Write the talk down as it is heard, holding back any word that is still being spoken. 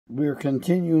We're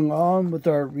continuing on with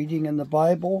our reading in the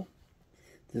Bible.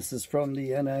 This is from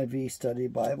the NIV Study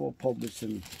Bible, published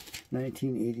in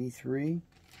 1983.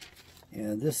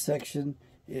 And this section,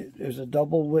 there's a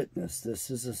double witness. This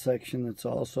is a section that's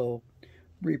also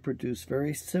reproduced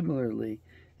very similarly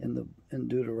in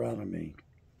Deuteronomy.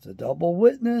 It's a double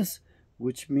witness,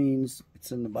 which means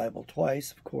it's in the Bible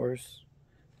twice, of course,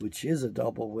 which is a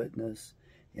double witness.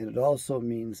 And it also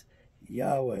means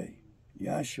Yahweh,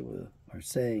 Yahshua, are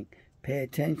saying, pay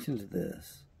attention to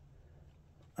this.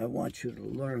 I want you to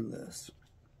learn this.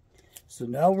 So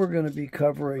now we're going to be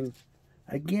covering,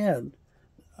 again,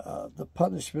 the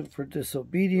punishment for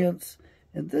disobedience.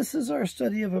 And this is our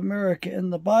study of America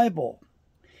in the Bible.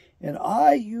 And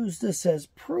I use this as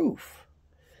proof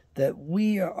that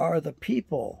we are the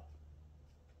people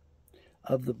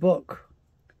of the book.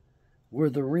 We're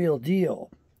the real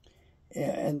deal.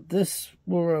 And this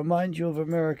will remind you of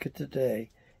America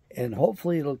today. And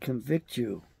hopefully it'll convict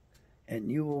you. And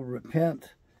you will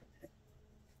repent.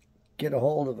 Get a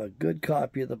hold of a good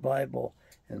copy of the Bible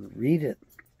and read it.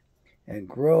 And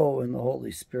grow in the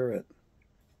Holy Spirit.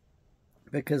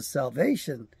 Because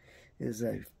salvation is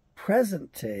a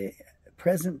present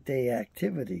day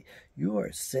activity. You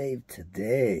are saved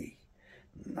today,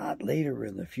 not later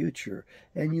in the future.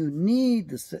 And you need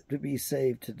to be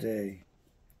saved today.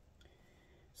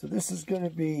 So this is going to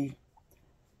be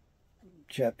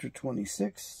chapter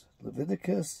 26,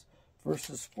 Leviticus,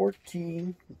 verses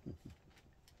 14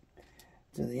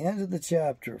 to the end of the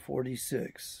chapter,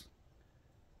 46.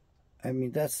 I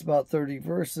mean, that's about 30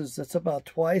 verses. That's about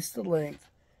twice the length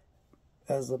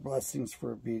as the blessings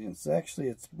for obedience. Actually,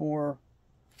 it's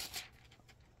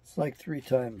like 3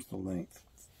 times the length,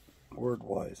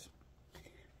 word-wise.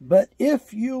 But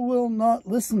if you will not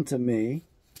listen to me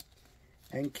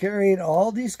and carry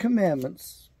all these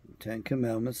commandments, 10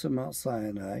 commandments of Mount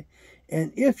Sinai,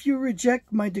 and if you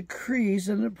reject my decrees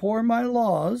and abhor my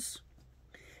laws,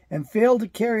 and fail to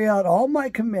carry out all my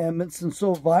commandments, and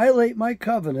so violate my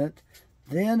covenant,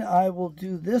 then I will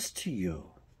do this to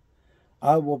you.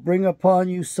 I will bring upon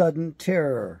you sudden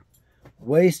terror,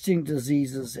 wasting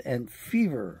diseases, and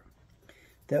fever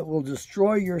that will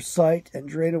destroy your sight and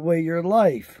drain away your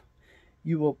life.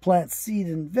 You will plant seed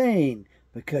in vain,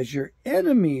 because your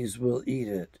enemies will eat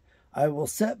it. I will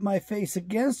set my face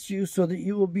against you so that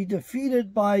you will be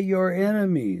defeated by your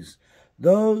enemies.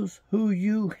 Those who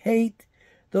hate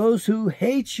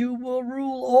you will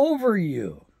rule over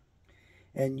you,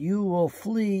 and you will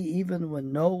flee even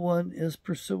when no one is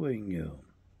pursuing you.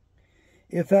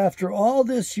 If after all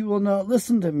this you will not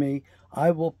listen to me,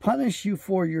 I will punish you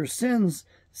for your sins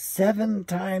 7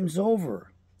 times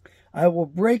over. I will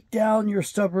break down your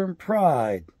stubborn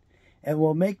pride, and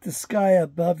will make the sky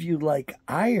above you like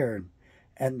iron,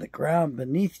 and the ground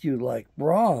beneath you like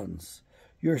bronze.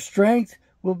 Your strength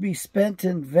will be spent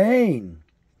in vain,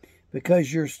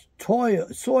 because your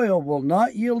soil will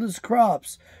not yield its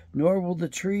crops, nor will the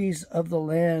trees of the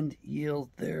land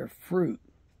yield their fruit.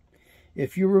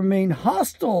 If you remain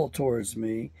hostile towards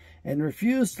me, and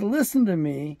refuse to listen to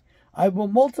me, I will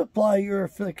multiply your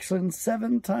afflictions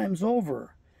 7 times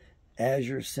over, as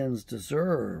your sins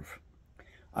deserve.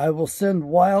 I will send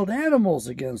wild animals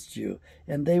against you,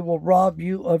 and they will rob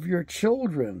you of your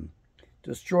children,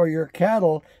 destroy your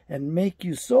cattle, and make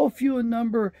you so few in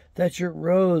number that your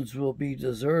roads will be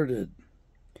deserted.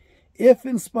 If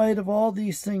in spite of all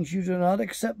these things you do not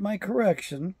accept my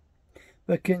correction,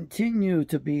 but continue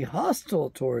to be hostile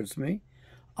towards me,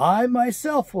 I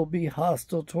myself will be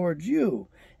hostile towards you,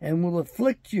 and will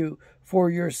afflict you for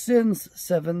your sins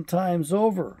 7 times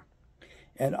over.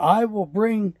 And I will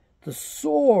bring the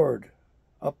sword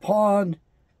upon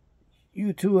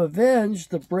you to avenge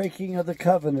the breaking of the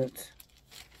covenant.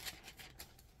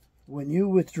 When you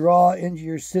withdraw into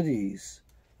your cities,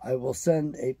 I will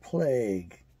send a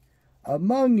plague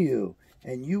among you,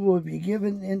 and you will be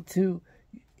given into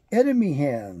enemy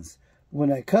hands.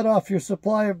 When I cut off your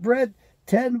supply of bread,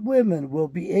 10 women will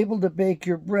be able to bake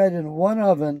your bread in one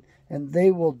oven, and they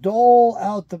will dole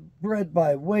out the bread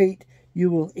by weight.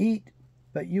 You will eat,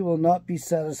 but you will not be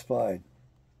satisfied.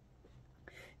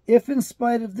 If in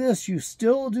spite of this you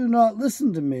still do not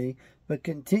listen to me, but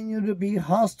continue to be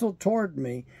hostile toward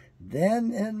me,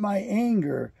 then in my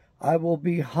anger I will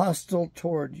be hostile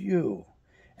toward you,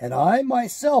 and I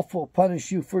myself will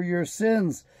punish you for your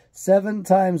sins 7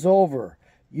 times over.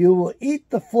 You will eat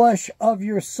the flesh of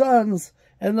your sons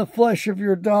and the flesh of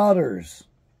your daughters.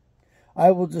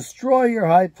 I will destroy your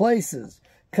high places,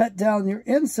 cut down your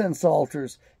incense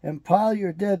altars, and pile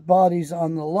your dead bodies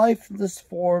on the lifeless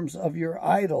forms of your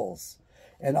idols.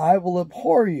 And I will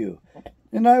abhor you,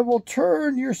 And I will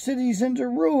turn your cities into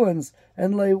ruins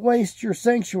and lay waste your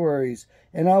sanctuaries,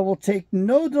 and I will take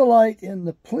no delight in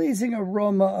the pleasing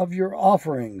aroma of your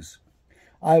offerings.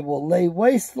 I will lay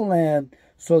waste the land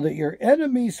so that your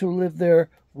enemies who live there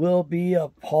will be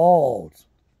appalled.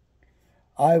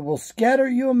 I will scatter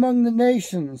you among the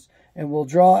nations and will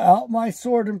draw out my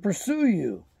sword and pursue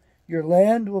you. Your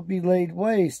land will be laid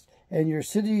waste and your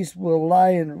cities will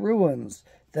lie in ruins.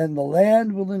 Then the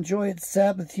land will enjoy its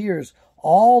Sabbath years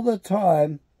all the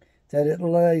time that it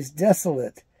lies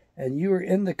desolate, and you are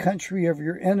in the country of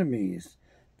your enemies.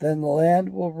 Then the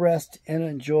land will rest and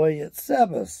enjoy its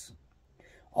Sabbaths.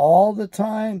 All the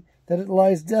time that it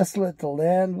lies desolate, the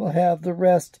land will have the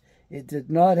rest it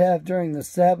did not have during the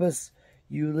Sabbaths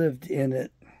you lived in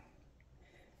it.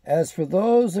 As for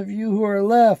those of you who are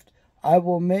left, I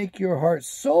will make your hearts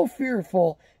so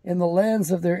fearful in the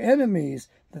lands of their enemies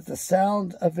that the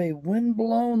sound of a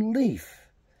wind-blown leaf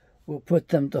will put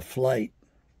them to flight.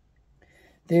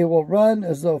 They will run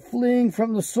as though fleeing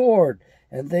from the sword,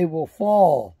 and they will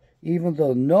fall, even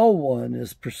though no one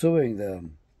is pursuing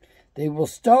them. They will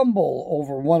stumble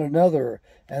over one another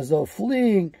as though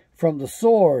fleeing from the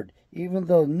sword, even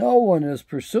though no one is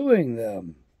pursuing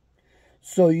them.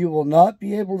 So you will not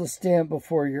be able to stand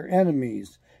before your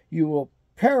enemies. You will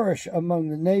perish among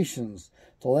the nations.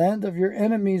 The land of your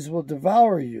enemies will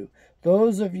devour you.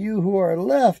 Those of you who are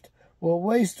left will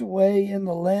waste away in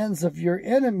the lands of your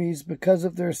enemies because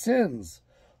of their sins.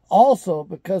 Also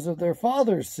because of their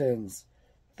fathers' sins,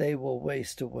 they will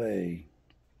waste away.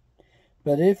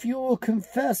 But if you will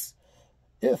confess,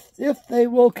 if they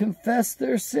will confess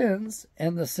their sins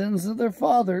and the sins of their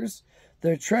fathers,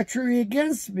 their treachery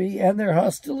against me and their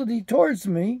hostility towards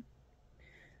me,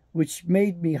 which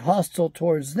made me hostile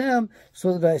towards them,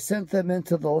 so that I sent them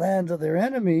into the land of their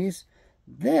enemies,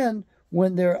 then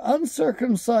when their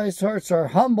uncircumcised hearts are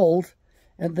humbled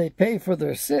and they pay for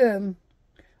their sin,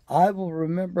 I will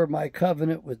remember my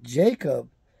covenant with Jacob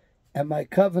and my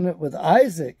covenant with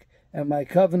Isaac and my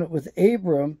covenant with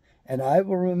Abram, and I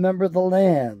will remember the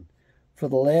land, for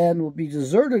the land will be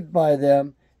deserted by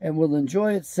them and will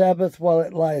enjoy its Sabbath while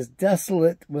it lies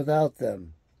desolate without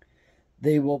them.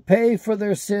 They will pay for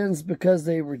their sins because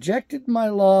they rejected my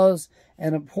laws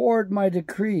and abhorred my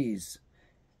decrees.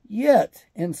 Yet,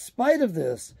 in spite of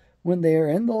this, when they are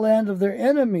in the land of their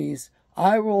enemies,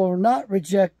 I will not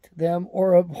reject them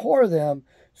or abhor them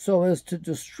so as to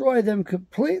destroy them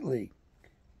completely,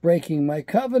 breaking my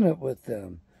covenant with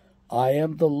them. I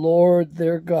am the Lord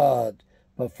their God,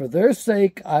 but for their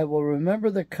sake I will remember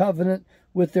the covenant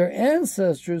with their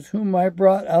ancestors whom I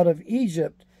brought out of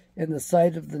Egypt in the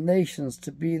sight of the nations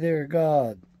to be their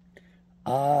God.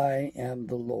 I am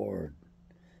the Lord.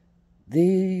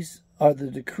 These are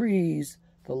the decrees,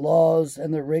 the laws,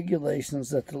 and the regulations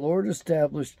that the Lord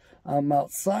established on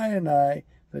Mount Sinai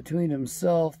between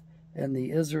himself and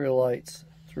the Israelites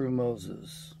through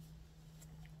Moses.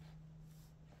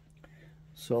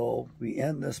 So we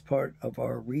end this part of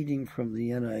our reading from the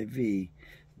NIV.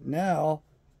 Now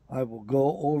I will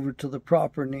go over to the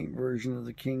proper name version of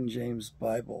the King James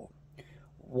Bible.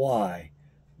 Why?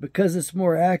 Because it's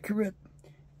more accurate,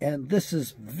 and this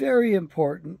is very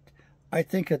important. I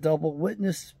think a double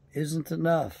witness isn't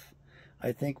enough.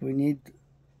 I think we need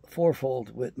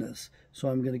fourfold witness, so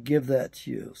I'm going to give that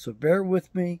to you. So bear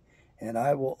with me, and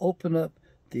I will open up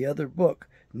the other book.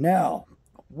 Now,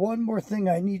 one more thing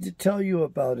I need to tell you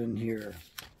about in here,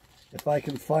 if I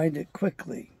can find it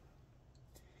quickly.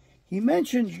 He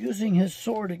mentioned using his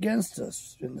sword against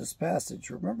us in this passage.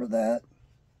 Remember that?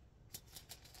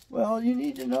 Well, you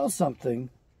need to know something,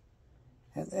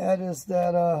 and that is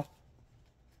that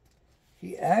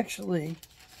he actually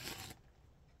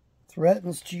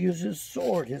threatens to use his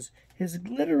sword, his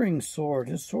glittering sword,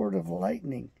 his sword of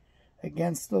lightning,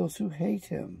 against those who hate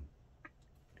him.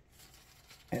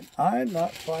 And I'm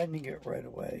not finding it right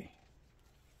away.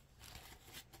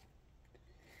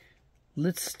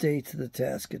 Let's stay to the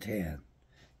task at hand.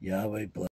 Yahweh bless.